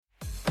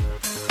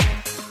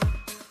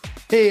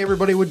Hey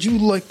everybody, would you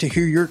like to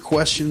hear your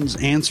questions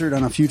answered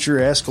on a future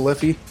Ask a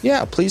Liffey?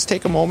 Yeah, please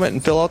take a moment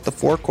and fill out the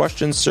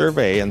 4-question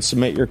survey and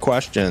submit your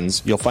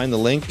questions. You'll find the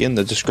link in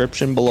the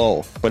description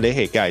below. But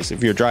hey guys,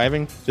 if you're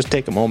driving, just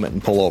take a moment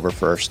and pull over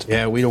first.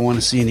 Yeah, we don't want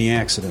to see any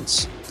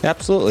accidents.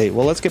 Absolutely.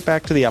 Well, let's get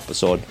back to the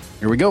episode.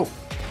 Here we go.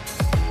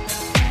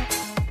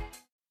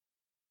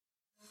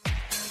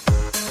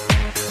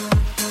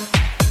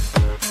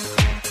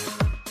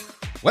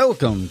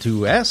 Welcome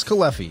to Ask a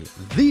Liffey,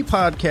 the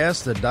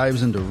podcast that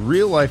dives into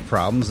real-life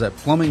problems that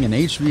plumbing and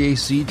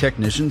HVAC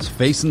technicians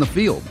face in the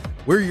field.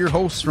 We're your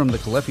hosts from the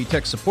Caleffi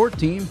Tech Support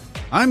Team.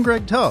 I'm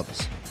Greg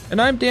Tubbs. And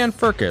I'm Dan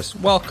Furcus.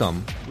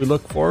 Welcome. We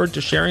look forward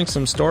to sharing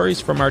some stories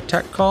from our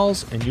tech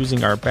calls and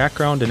using our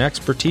background and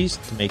expertise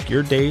to make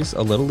your days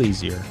a little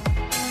easier.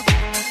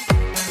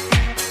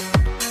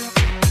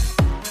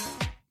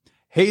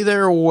 Hey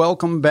there,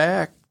 welcome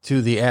back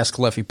to the Ask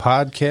Liffey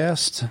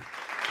podcast.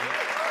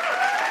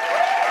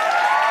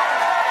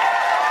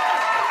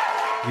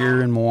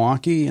 Here in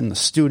Milwaukee in the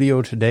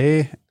studio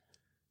today.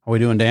 How we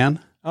doing, Dan?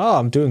 Oh,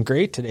 I'm doing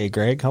great today,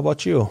 Greg. How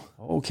about you?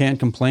 Oh, can't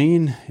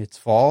complain. It's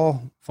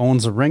fall.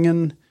 Phones are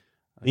ringing.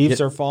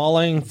 Leaves are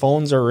falling.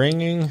 Phones are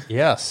ringing.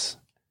 Yes.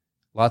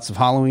 Lots of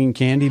Halloween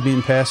candy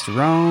being passed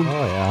around.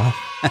 Oh,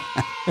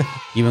 yeah.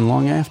 Even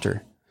long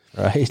after.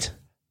 Right.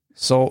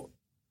 So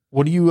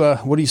what are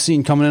you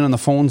seeing coming in on the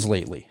phones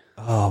lately?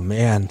 Oh,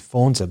 man.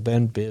 Phones have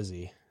been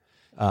busy.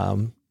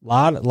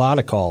 Lot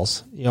of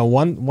calls. You know,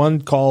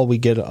 one call we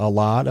get a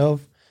lot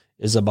of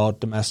is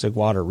about domestic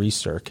water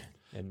recirc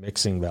and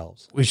mixing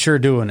valves. We sure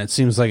do, and it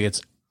seems like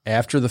it's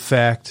after the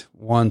fact.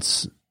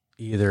 Once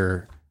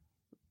either,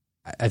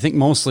 I think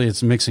mostly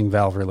it's mixing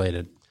valve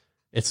related.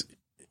 It's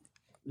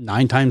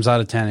 9 times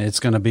out of 10 it's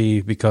going to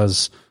be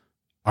because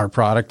our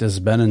product has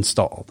been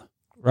installed.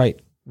 Right,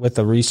 with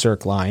the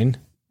recirc line.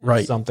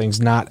 Right, something's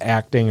not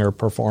acting or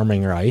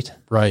performing right.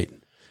 Right.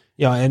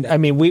 Yeah, and I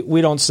mean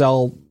we don't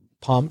sell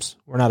pumps.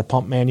 We're not a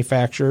pump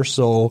manufacturer.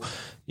 So,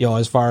 you know,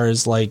 as far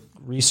as like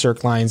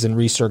recirc lines and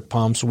recirc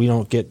pumps, we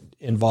don't get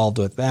involved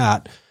with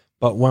that.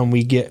 But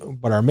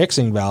but our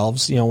mixing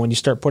valves, you know, when you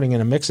start putting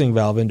in a mixing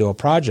valve into a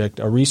project,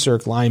 a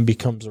recirc line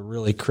becomes a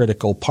really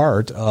critical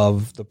part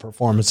of the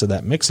performance of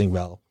that mixing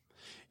valve.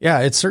 Yeah,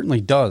 it certainly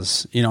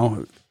does. You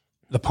know,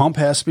 the pump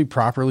has to be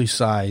properly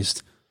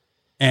sized,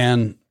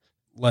 and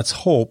let's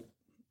hope,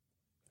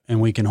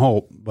 and we can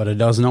hope, but it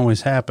doesn't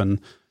always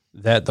happen,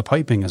 that the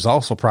piping is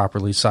also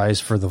properly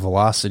sized for the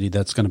velocity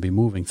that's going to be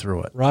moving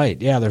through it. Right.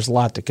 Yeah, there's a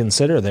lot to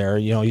consider there.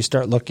 You know, you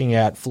start looking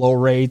at flow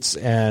rates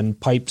and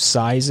pipe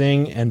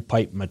sizing and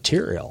pipe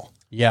material.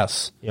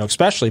 Yes. You know,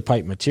 especially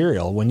pipe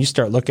material. When you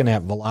start looking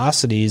at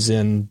velocities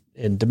in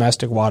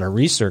domestic water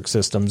recirc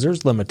systems,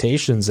 there's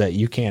limitations that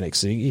you can't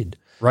exceed.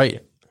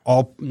 Right.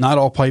 Not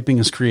all piping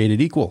is created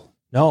equal.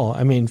 No.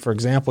 I mean, for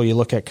example, you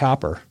look at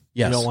copper.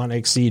 Yes. You don't want to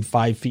exceed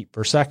 5 feet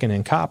per second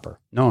in copper.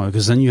 No,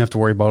 because then you have to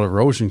worry about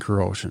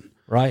corrosion.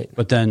 Right.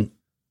 But then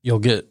you'll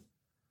get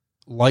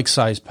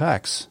like-sized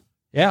PEX.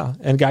 Yeah.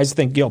 And guys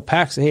think,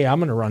 PEX, hey, I'm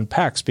going to run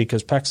PEX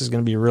because PEX is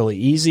going to be really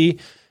easy.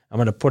 I'm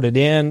going to put it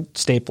in,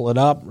 staple it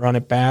up, run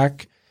it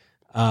back.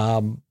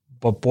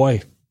 But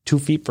boy, 2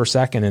 feet per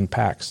second in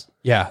PEX.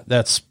 Yeah,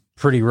 that's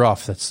pretty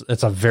rough.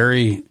 That's a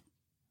very,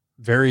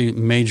 very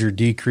major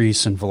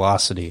decrease in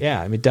velocity. Yeah,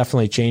 I mean, it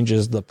definitely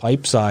changes the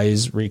pipe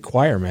size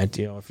requirement.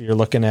 You know, if you're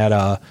looking at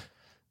a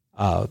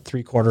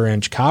 3/4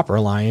 inch copper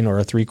line or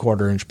a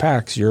 3/4 inch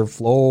PEX, your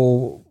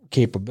flow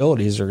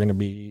capabilities are going to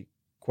be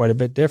quite a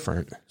bit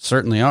different.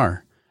 Certainly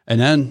are.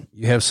 And then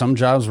you have some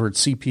jobs where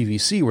it's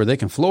CPVC where they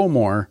can flow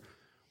more,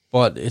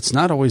 but it's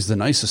not always the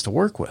nicest to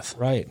work with.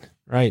 Right.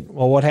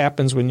 Well, what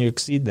happens when you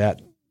exceed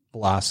that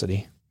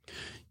velocity?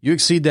 You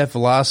exceed that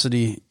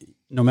velocity,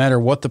 no matter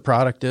what the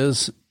product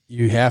is,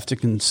 you have to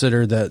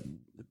consider that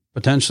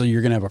potentially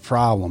you're going to have a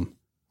problem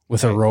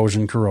with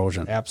erosion,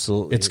 corrosion.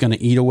 Absolutely. It's going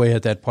to eat away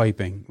at that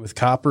piping. With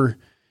copper,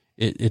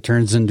 it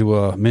turns into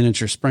a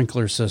miniature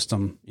sprinkler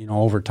system, you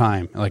know, over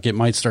time. Like it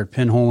might start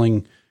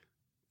pinholing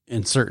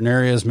in certain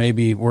areas,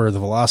 maybe where the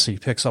velocity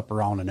picks up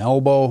around an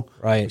elbow.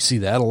 Right. You see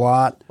that a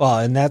lot. Well,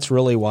 and that's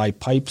really why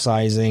pipe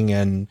sizing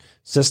and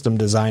system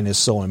design is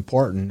so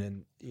important.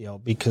 And, you know,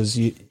 because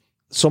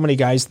so many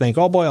guys think,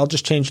 oh boy, I'll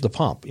just change the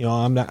pump. You know,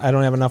 I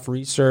don't have enough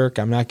recirc.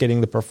 I'm not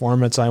getting the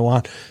performance I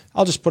want.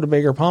 I'll just put a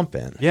bigger pump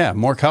in. Yeah.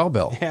 More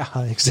cowbell. Yeah,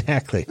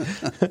 exactly.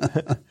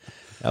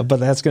 But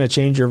that's going to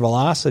change your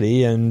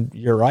velocity, and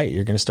you're right.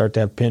 You're going to start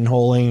to have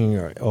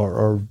pinholing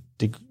or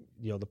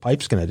the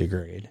pipe's going to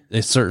degrade.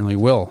 It certainly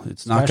will.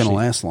 It's not going to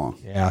last long.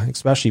 Yeah.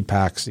 Especially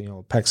PEX. You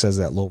know, PEX has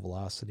that low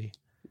velocity.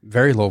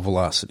 Very low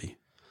velocity.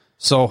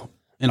 So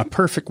in a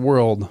perfect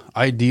world,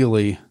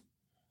 ideally,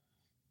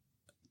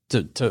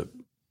 to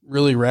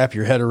really wrap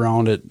your head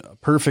around it, a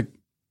perfect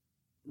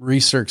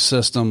recirc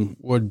system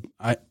would,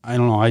 I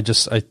don't know, I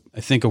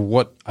think of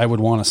what I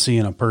would want to see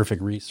in a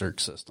perfect recirc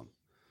system.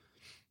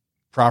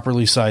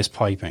 Properly sized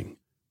piping,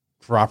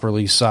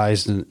 properly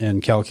sized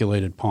and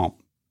calculated pump.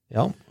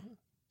 Yep.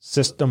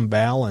 System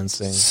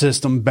balancing.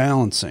 System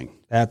balancing.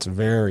 That's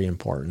very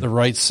important. The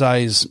right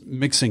size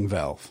mixing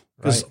valve.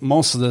 because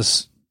most of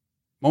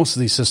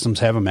these systems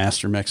have a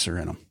master mixer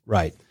in them.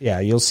 Right. Yeah,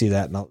 you'll see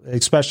that,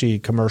 especially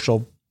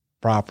commercial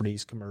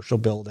properties, commercial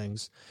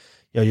buildings.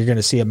 You're going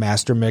to see a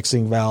master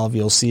mixing valve.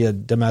 You'll see a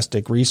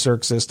domestic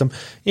recirc system.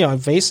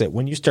 And face it,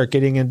 when you start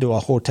getting into a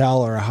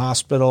hotel or a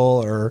hospital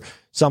or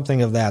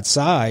something of that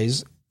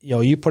size,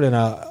 you put in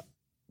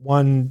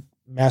one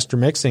master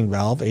mixing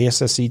valve,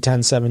 ASSC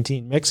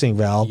 1017 mixing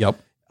valve. Yep.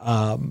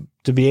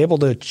 To be able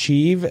to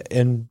achieve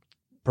and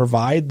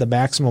provide the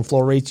maximum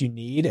flow rates you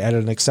need at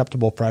an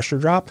acceptable pressure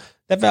drop,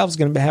 that valve is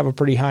going to have a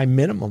pretty high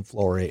minimum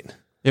flow rate.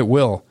 It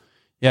will.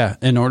 Yeah.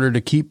 In order to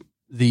keep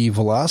the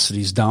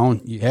velocities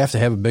down, you have to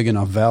have a big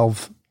enough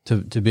valve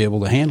to be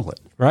able to handle it.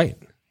 Right.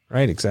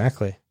 Right.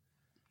 Exactly.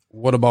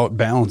 What about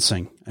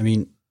balancing? I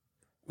mean,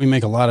 we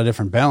make a lot of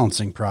different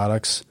balancing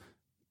products,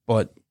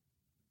 but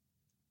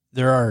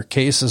there are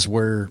cases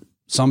where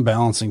some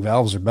balancing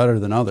valves are better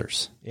than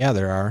others. Yeah,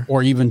 there are.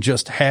 Or even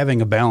just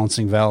having a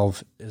balancing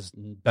valve is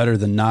better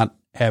than not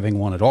having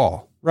one at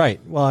all. Right.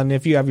 Well, and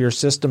if you have your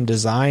system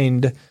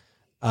designed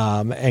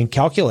and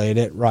calculate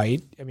it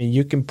right, I mean,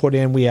 you can put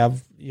in, we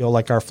have,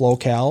 like our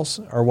FlowCals,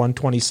 our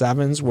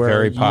 127s, where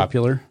very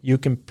popular. You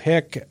can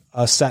pick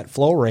a set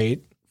flow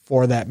rate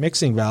for that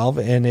mixing valve,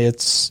 and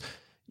it's,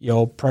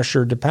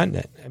 pressure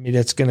dependent. I mean,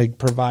 it's going to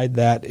provide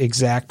that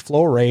exact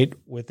flow rate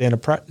within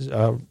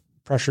a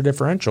pressure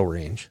differential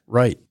range.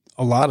 Right.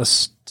 A lot of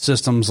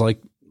systems like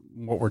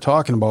what we're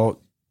talking about,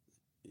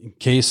 in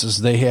cases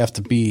they have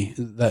to be,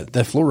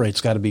 that flow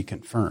rate's got to be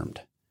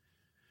confirmed.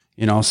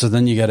 So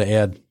then you got to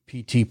add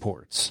PT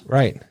ports.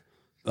 Right.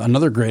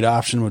 Another great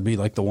option would be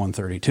like the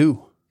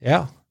 132.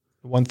 Yeah.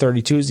 The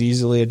 132 is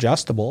easily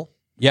adjustable.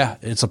 Yeah.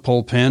 It's a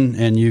pull pin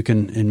and you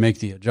can make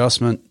the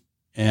adjustment,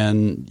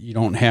 and you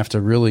don't have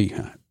to really,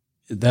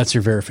 that's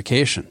your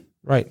verification.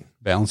 Right.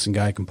 Balancing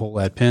guy can pull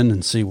that pin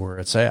and see where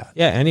it's at.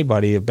 Yeah,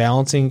 anybody, a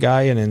balancing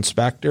guy, an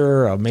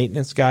inspector, a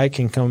maintenance guy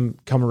can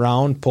come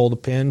around, pull the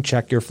pin,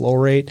 check your flow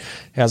rate,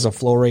 has a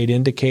flow rate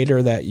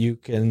indicator that you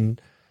can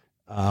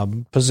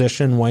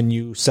position when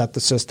you set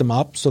the system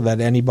up so that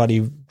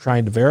anybody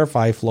trying to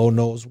verify flow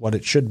knows what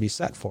it should be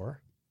set for.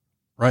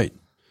 Right.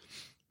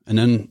 And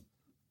then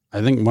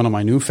I think one of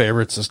my new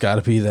favorites has got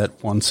to be that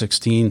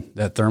 116,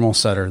 that thermal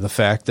setter. The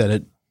fact that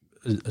it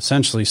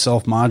essentially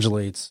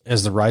self-modulates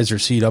as the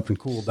risers heat up and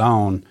cool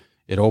down.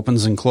 It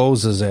opens and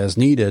closes as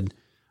needed,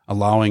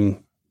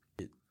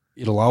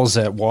 it allows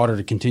that water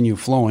to continue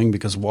flowing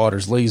because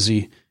water's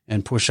lazy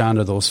and push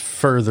onto those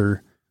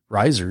further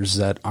risers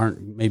that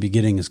aren't maybe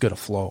getting as good a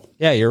flow.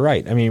 Yeah, you're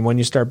right. I mean, when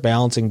you start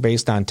balancing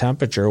based on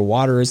temperature,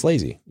 water is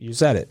lazy. You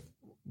said it.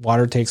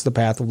 Water takes the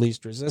path of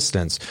least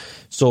resistance.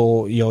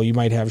 So, you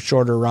might have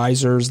shorter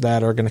risers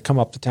that are going to come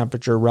up to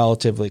temperature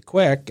relatively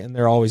quick, and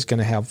they're always going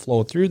to have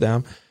flow through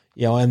them.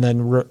 And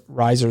then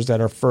risers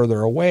that are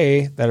further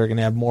away that are going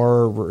to have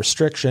more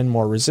restriction,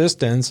 more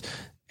resistance,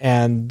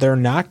 and they're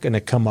not going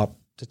to come up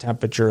to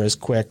temperature as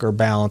quick or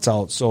balance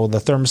out. So the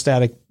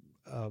thermostatic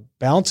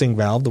balancing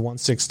valve, the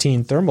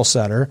 116 thermal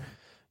setter,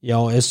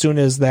 as soon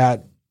as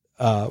that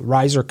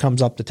riser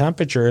comes up to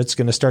temperature, it's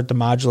going to start to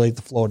modulate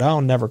the flow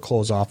down, never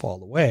close off all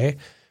the way,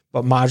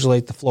 but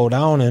modulate the flow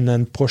down and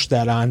then push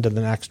that on to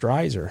the next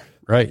riser.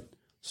 Right.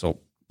 So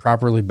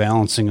properly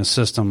balancing a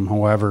system,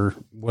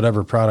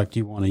 whatever product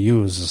you want to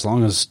use, as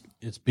long as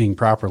it's being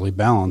properly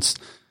balanced,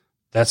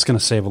 that's going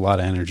to save a lot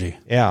of energy.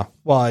 Yeah.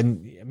 Well,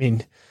 and I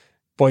mean,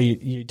 boy,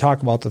 you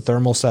talk about the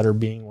thermal setter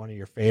being one of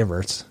your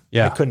favorites.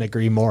 Yeah. I couldn't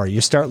agree more.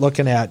 You start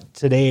looking at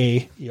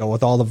today,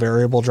 with all the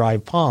variable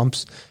drive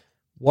pumps,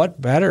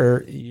 what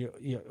better?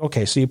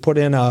 Okay, so you put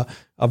in a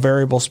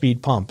variable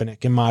speed pump and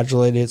it can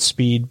modulate its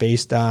speed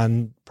based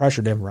on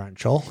pressure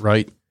differential.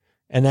 Right.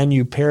 And then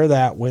you pair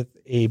that with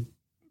a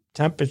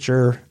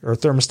temperature or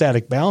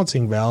thermostatic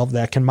balancing valve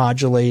that can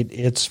modulate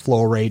its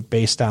flow rate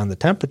based on the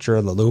temperature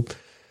of the loop.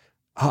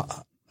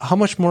 How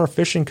much more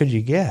efficient could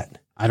you get?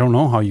 I don't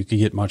know how you could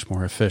get much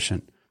more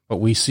efficient, but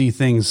we see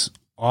things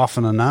more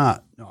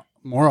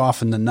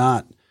often than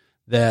not,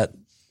 that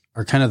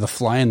are kind of the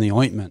fly in the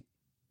ointment.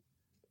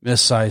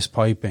 Missized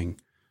piping,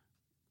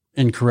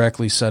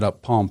 incorrectly set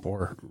up pump,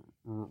 or,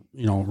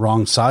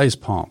 wrong size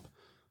pump.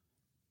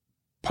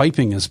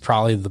 Piping is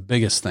probably the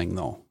biggest thing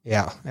though.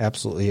 Yeah,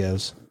 absolutely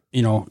is.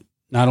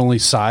 Not only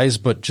size,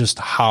 but just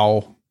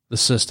how the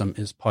system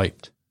is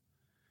piped.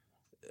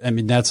 I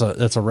mean, that's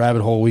a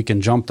rabbit hole we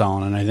can jump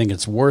down, and I think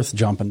it's worth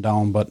jumping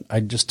down. But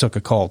I just took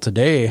a call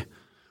today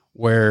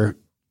where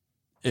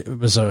it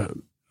was a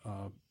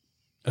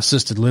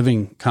assisted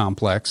living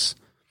complex,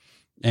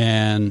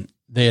 and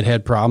they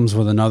had problems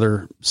with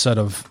another set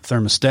of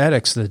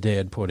thermostatics that they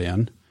had put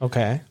in.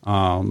 Okay.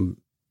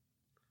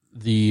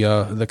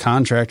 The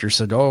contractor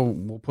said, "Oh,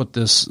 we'll put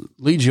this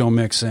Legio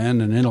mix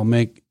in, and it'll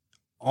make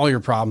all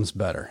your problems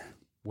better."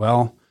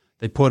 Well,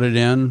 they put it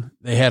in.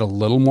 They had a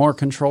little more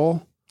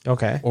control.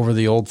 Okay. Over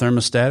the old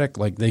thermostatic,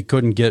 like they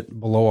couldn't get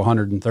below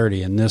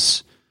 130, and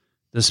this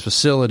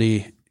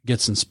facility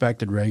gets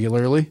inspected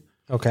regularly.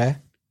 Okay.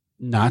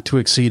 not to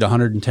exceed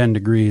 110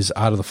 degrees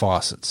out of the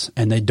faucets,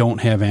 and they don't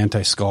have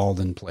anti-scald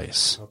in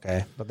place.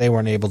 Okay. But they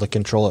weren't able to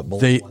control it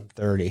below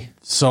 130.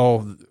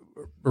 So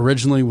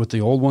originally with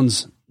the old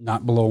ones,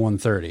 not below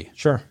 130.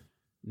 Sure.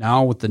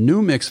 Now with the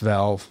new mix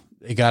valve,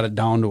 they got it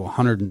down to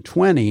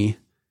 120,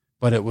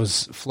 but it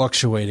was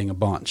fluctuating a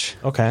bunch.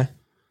 Okay.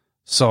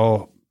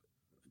 So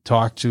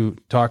talk to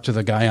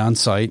the guy on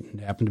site.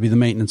 It happened to be the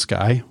maintenance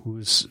guy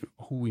who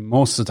we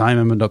most of the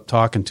time end up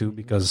talking to,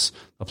 because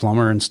the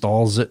plumber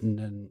installs it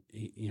and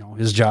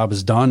his job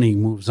is done. He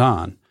moves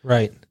on.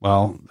 Right.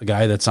 Well, the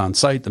guy that's on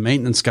site, the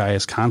maintenance guy,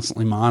 is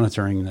constantly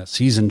monitoring this.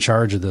 He's in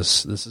charge of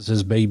this. This is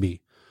his baby.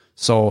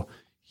 So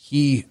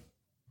he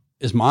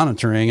is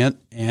monitoring it,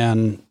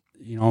 and,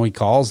 he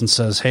calls and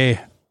says, hey,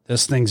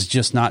 this thing's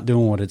just not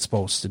doing what it's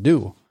supposed to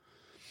do.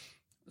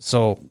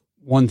 So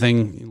one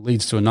thing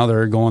leads to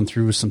another, going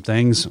through some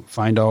things,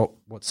 find out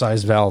what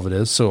size valve it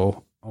is.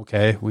 So,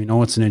 okay, we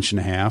know it's 1.5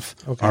 inches.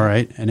 Okay. All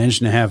right. An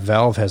 1.5 inch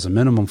valve has a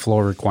minimum flow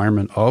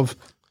requirement of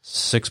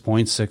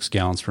 6.6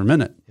 gallons per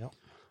minute. Yep.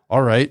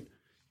 All right.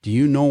 Do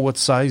you know what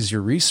size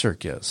your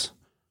recirc is?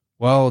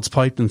 Well, it's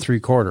piped in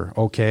 3/4.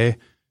 Okay.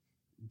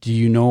 Do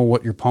you know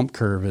what your pump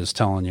curve is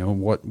telling you?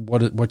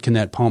 What can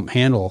that pump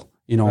handle,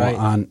 Right.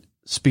 on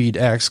speed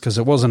X? Because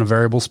it wasn't a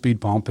variable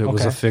speed pump. It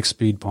was a fixed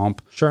speed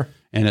pump. Sure.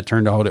 And it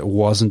turned out it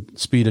wasn't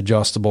speed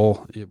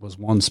adjustable. It was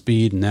one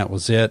speed, and that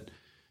was it.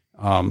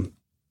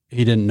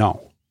 He didn't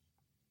know.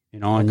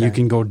 And you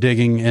can go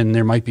digging, and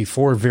there might be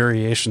 4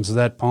 variations of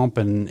that pump,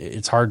 and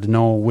it's hard to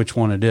know which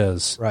one it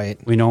is. Right.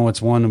 We know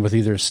it's one with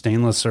either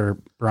stainless or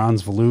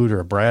bronze volute or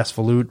a brass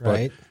volute,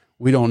 Right. but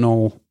we don't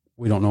know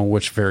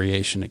which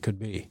variation it could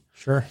be.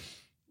 Sure.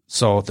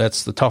 So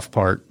that's the tough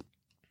part,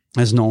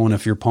 is knowing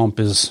if your pump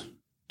is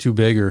too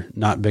big or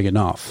not big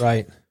enough.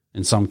 Right.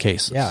 In some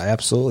cases. Yeah,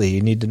 absolutely.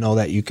 You need to know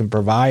that you can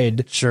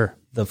provide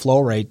the flow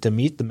rate to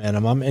meet the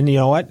minimum. And you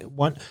know what?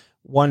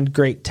 One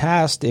great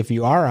test, if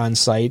you are on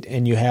site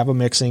and you have a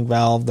mixing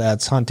valve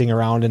that's hunting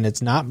around and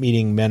it's not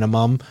meeting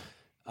minimum,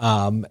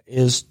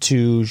 is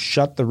to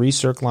shut the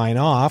recirc line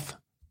off,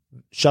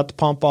 shut the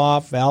pump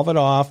off, valve it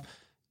off,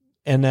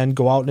 and then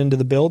go out into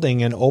the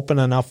building and open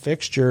enough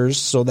fixtures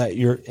so that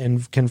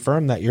and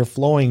confirm that you're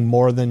flowing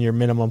more than your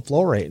minimum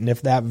flow rate. And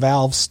if that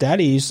valve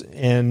steadies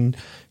and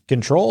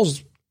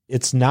controls,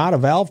 it's not a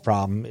valve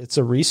problem. It's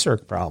a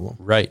recirc problem.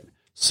 Right.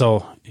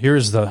 So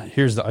here's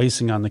the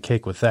icing on the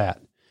cake with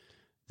that.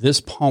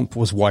 This pump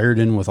was wired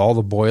in with all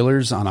the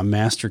boilers on a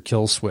master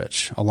kill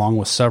switch, along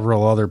with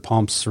several other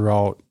pumps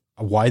throughout.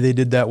 Why they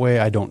did that way,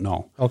 I don't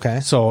know.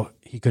 Okay. So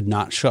he could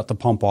not shut the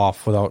pump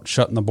off without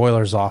shutting the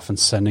boilers off and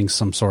sending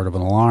some sort of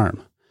an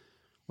alarm,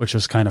 which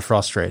was kind of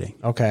frustrating.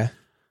 Okay.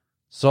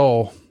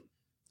 So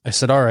I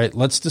said, all right,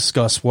 let's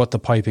discuss what the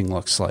piping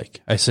looks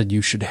like. I said,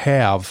 you should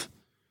have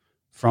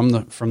from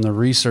the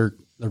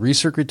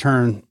recirc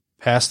return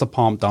past the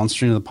pump,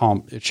 downstream of the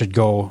pump, it should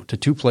go to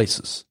 2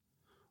 places.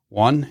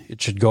 One,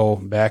 it should go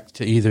back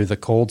to either the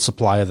cold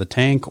supply of the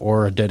tank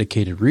or a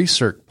dedicated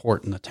recirc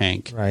port in the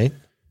tank. Right.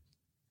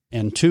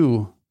 And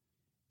 2,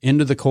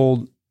 into the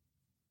cold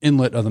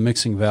inlet of the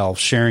mixing valve,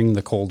 sharing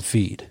the cold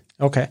feed.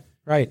 Okay.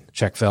 Right.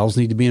 Check valves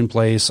need to be in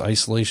place.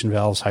 Isolation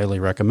valves, highly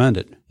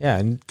recommended. Yeah.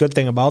 And good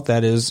thing about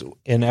that is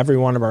in every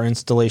one of our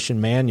installation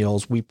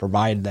manuals, we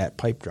provide that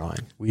pipe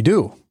drawing. We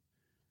do.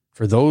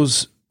 For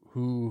those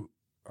who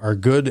are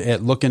good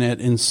at looking at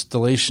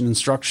installation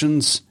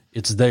instructions,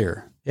 it's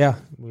there. Yeah,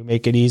 we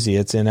make it easy.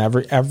 It's in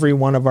every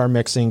one of our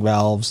mixing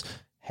valves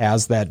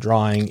has that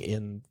drawing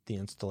in the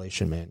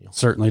installation manual.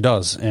 Certainly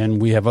does.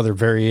 And we have other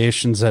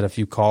variations that if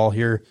you call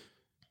here,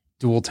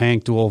 dual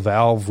tank, dual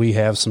valve, we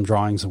have some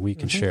drawings that we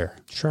can share.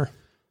 Sure.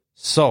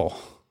 So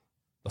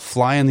the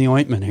fly in the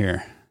ointment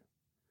here,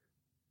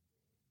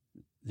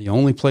 the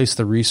only place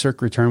the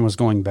recirc return was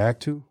going back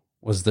to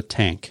was the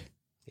tank.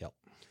 Yep.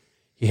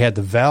 He had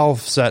the valve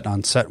set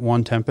on set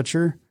 1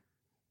 temperature,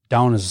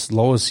 down as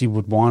low as he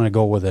would want to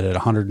go with it at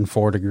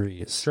 104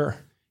 degrees. Sure.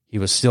 He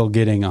was still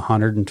getting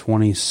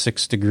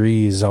 126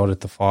 degrees out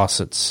at the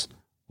faucets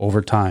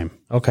over time.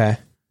 Okay.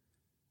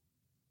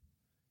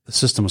 The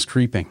system was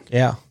creeping.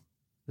 Yeah.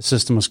 The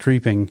system was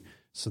creeping,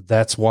 so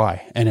that's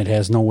why. And it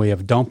has no way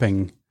of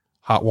dumping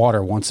hot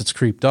water once it's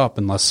creeped up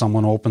unless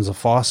someone opens a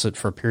faucet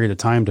for a period of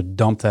time to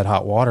dump that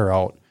hot water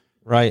out.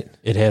 Right.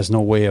 It has no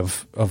way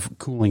of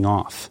cooling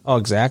off. Oh,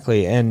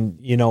 exactly. And,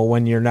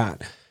 when you're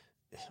not...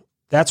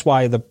 That's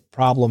why the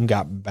problem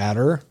got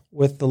better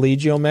with the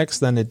Legio mix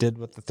than it did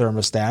with the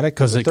thermostatic.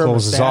 Because it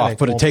closes off,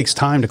 but it takes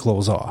time to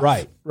close off.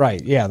 Right.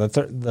 Yeah,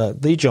 the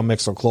Legio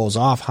mix will close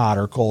off hot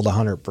or cold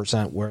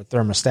 100%, where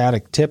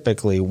thermostatic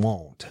typically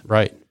won't.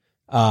 Right.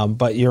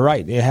 But you're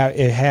right.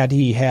 Had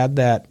he had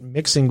that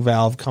mixing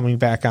valve coming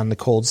back on the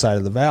cold side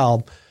of the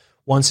valve,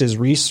 once his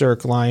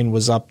recirc line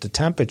was up to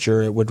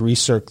temperature, it would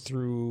recirc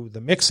through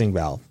the mixing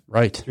valve.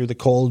 Right. Through the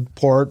cold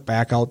port,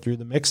 back out through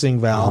the mixing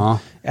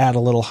valve, add a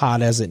little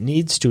hot as it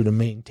needs to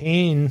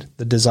maintain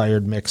the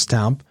desired mix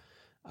temp,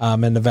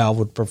 and the valve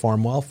would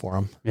perform well for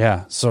him.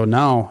 Yeah. So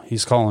now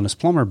he's calling his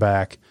plumber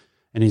back,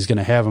 and he's going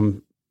to have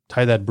him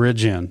tie that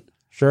bridge in.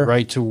 Sure.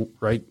 Right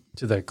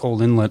to the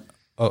cold inlet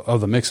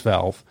of the mix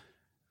valve.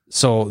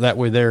 So that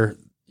way you're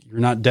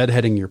not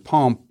deadheading your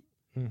pump.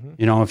 Mm-hmm.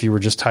 You know, if you were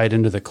just tied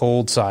into the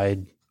cold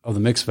side of the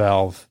mix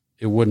valve,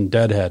 it wouldn't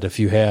deadhead. If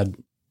you had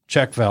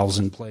check valves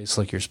in place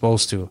like you're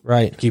supposed to,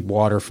 right, keep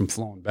water from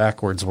flowing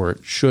backwards where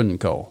it shouldn't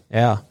go.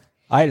 Yeah.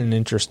 I had an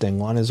interesting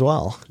one as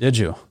well. Did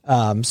you?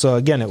 So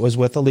again, it was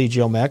with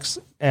Allegio Mix,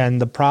 and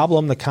the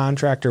problem the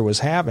contractor was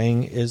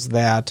having is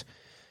that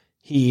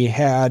he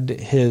had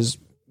his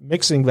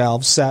mixing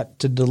valve set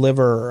to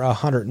deliver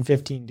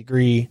 115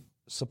 degree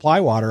supply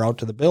water out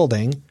to the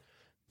building,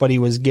 but he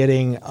was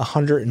getting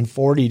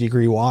 140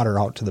 degree water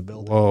out to the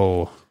building.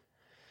 Whoa.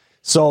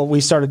 So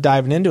we started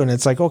diving into it, and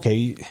it's like,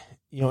 okay,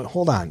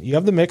 hold on. You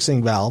have the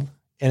mixing valve,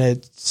 and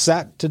it's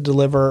set to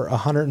deliver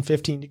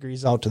 115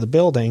 degrees out to the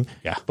building,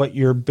 but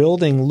your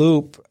building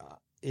loop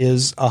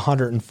is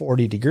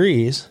 140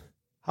 degrees.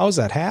 How is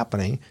that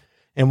happening?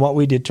 And what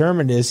we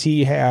determined is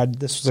this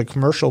was a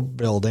commercial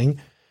building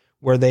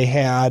where they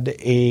had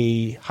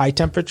a high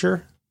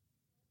temperature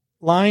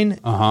line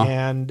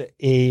and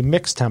a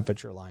mixed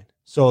temperature line.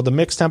 So the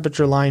mixed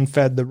temperature line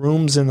fed the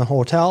rooms in the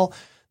hotel.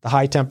 The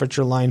high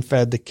temperature line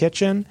fed the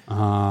kitchen,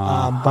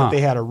 but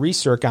they had a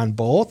recirc on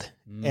both.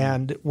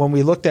 And when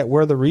we looked at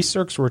where the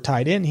recircs were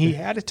tied in, he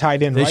had it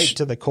tied in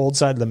to the cold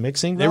side of the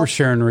mixing valve. They were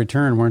sharing a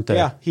return, weren't they?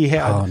 Yeah, he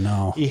had. Oh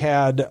no, he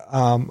had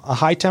a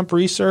high temp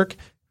recirc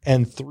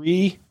and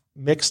 3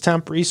 mixed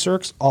temp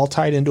recircs all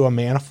tied into a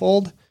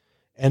manifold,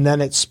 and then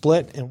it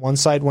split. And one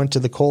side went to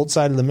the cold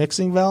side of the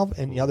mixing valve,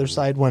 and the other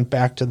side went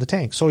back to the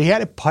tank. So he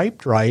had it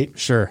piped right.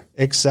 Sure.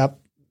 Except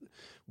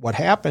what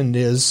happened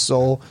is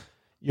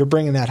you're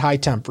bringing that high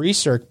temp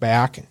recirc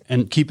back.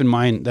 And keep in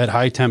mind that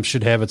high temp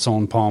should have its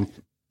own pump,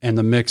 and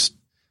the mixed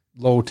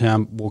low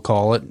temp, we'll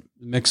call it,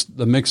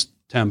 the mixed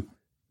temp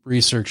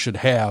recirc should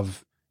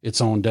have its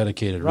own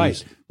dedicated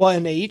recirc. Well,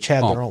 and they each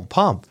had their own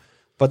pump.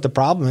 But the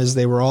problem is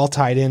they were all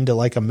tied into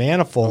like a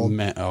manifold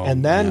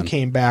and then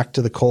came back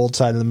to the cold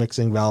side of the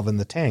mixing valve in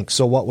the tank.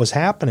 So what was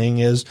happening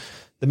is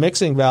the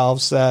mixing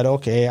valve said,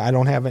 okay, we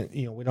don't have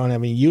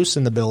any use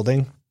in the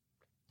building.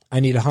 I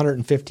need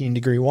 115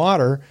 degree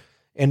water.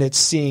 And it's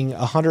seeing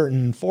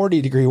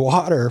 140 degree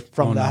water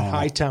from that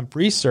high temp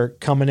recirc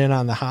coming in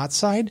on the hot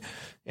side.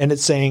 And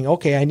it's saying,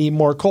 okay, I need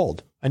more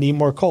cold.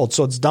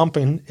 So it's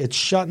it's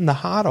shutting the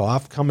hot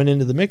off coming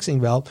into the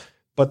mixing valve.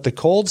 But the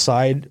cold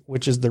side,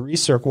 which is the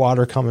recirc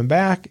water coming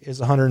back, is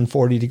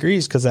 140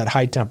 degrees because that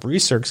high temp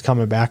recirc's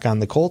coming back on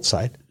the cold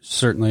side.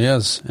 Certainly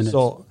is. And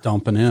it's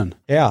dumping in.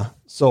 Yeah.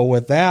 So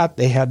with that,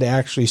 they had to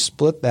actually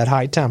split that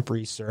high temp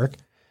recirc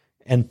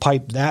and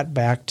pipe that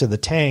back to the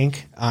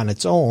tank on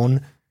its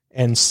own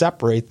and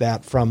separate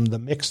that from the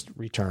mixed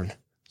return,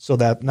 so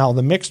that now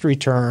the mixed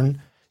return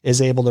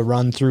is able to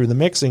run through the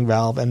mixing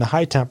valve, and the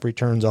high temp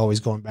return is always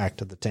going back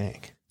to the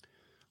tank.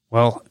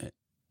 Well,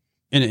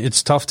 and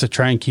it's tough to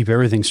try and keep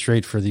everything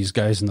straight for these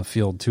guys in the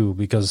field too,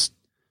 because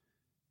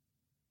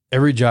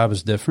every job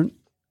is different.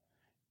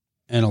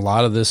 And a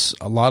lot of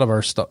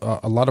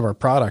our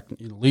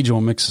product, Allegio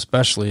Mix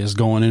especially, is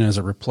going in as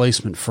a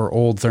replacement for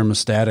old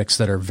thermostatics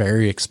that are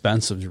very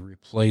expensive to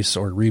replace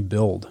or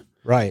rebuild.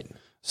 Right.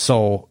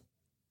 So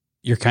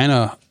you're kind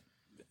of,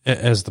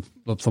 as the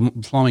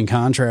plumbing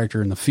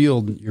contractor in the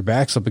field, your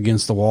back's up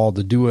against the wall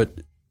to do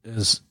it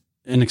as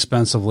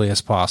inexpensively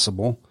as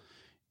possible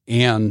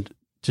and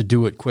to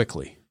do it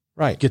quickly.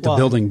 Right. Get the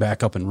building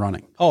back up and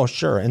running. Oh,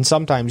 sure. And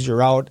sometimes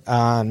you're out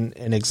on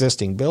an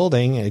existing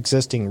building, an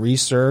existing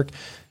recirc.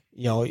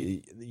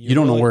 You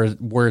don't know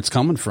where it's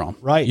coming from.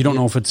 Right. You don't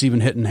know if it's even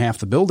hitting half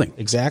the building.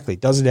 Exactly.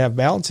 Does it have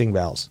balancing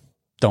valves?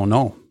 Don't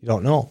know. You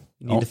don't know.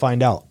 You need to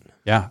find out.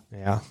 Yeah.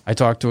 Yeah. I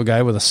talked to a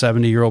guy with a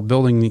 70-year-old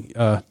building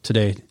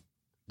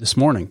this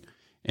morning,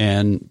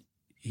 and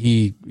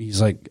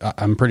he's like,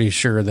 I'm pretty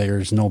sure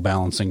there's no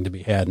balancing to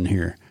be had in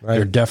here. Right.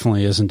 There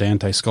definitely isn't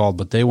anti-scald,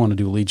 but they want to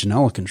do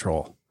Legionella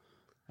control.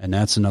 And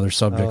that's another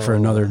subject for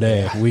another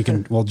day.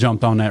 Yeah. We'll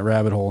jump down that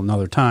rabbit hole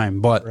another time,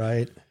 but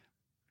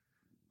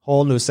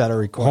whole new set of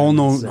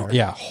requirements.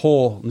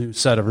 Whole new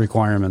set of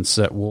requirements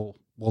that we'll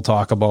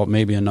talk about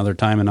maybe another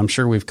time. And I'm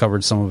sure we've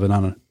covered some of it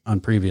on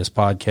previous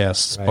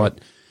podcasts,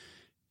 but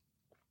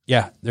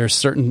yeah, there's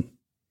certain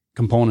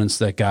components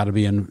that got to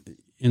be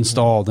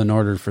installed in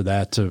order for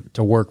that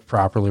to work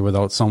properly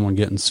without someone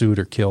getting sued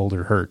or killed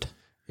or hurt.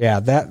 Yeah,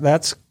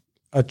 that's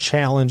a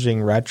challenging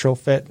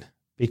retrofit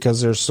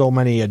because there's so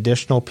many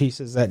additional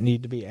pieces that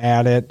need to be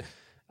added.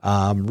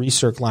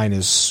 Recirc line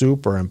is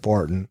super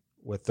important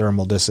with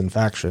thermal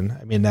disinfection.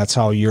 I mean, that's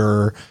how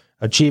you're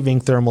achieving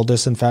thermal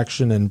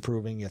disinfection and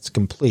proving it's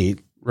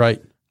complete.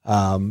 Right.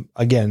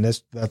 Again,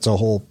 that's a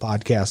whole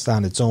podcast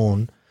on its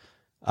own.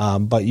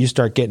 But you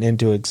start getting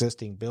into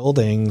existing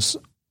buildings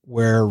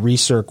where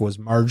recirc was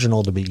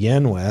marginal to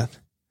begin with.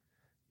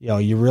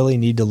 You really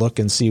need to look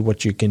and see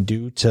what you can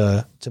do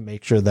to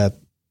make sure that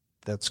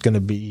that's going to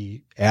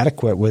be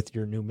adequate with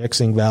your new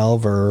mixing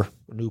valve or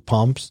new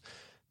pumps.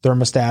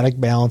 Thermostatic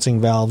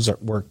balancing valves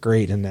work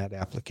great in that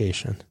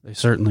application. They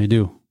certainly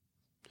do.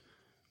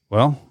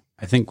 Well,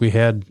 I think we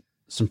had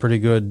some pretty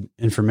good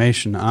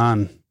information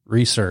on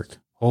recirc.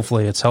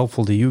 hopefully it's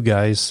helpful to you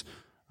guys.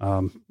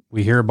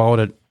 We hear about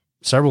it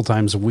several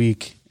times a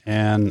week,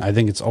 and I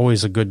think it's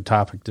always a good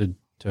topic to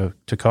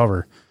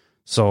cover.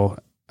 So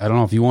I don't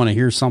know if you want to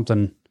hear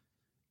something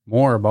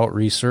more about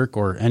Recirc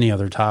or any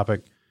other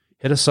topic,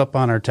 hit us up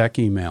on our tech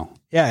email.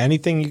 Yeah,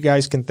 anything you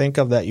guys can think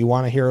of that you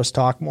want to hear us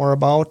talk more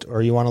about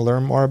or you want to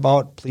learn more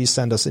about, please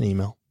send us an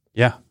email.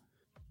 Yeah.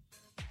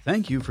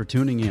 Thank you for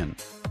tuning in.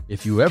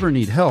 If you ever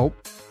need help,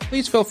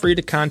 please feel free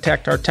to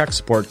contact our tech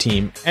support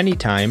team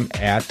anytime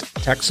at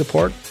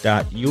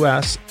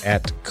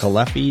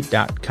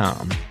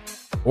techsupport.us@caleffi.com.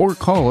 Or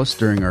call us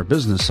during our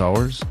business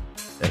hours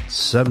at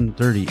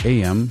 7:30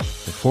 a.m. to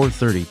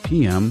 4:30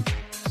 p.m.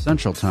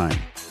 Central Time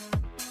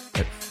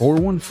at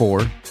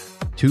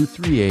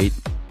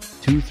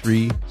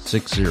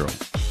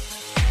 414-238-2360.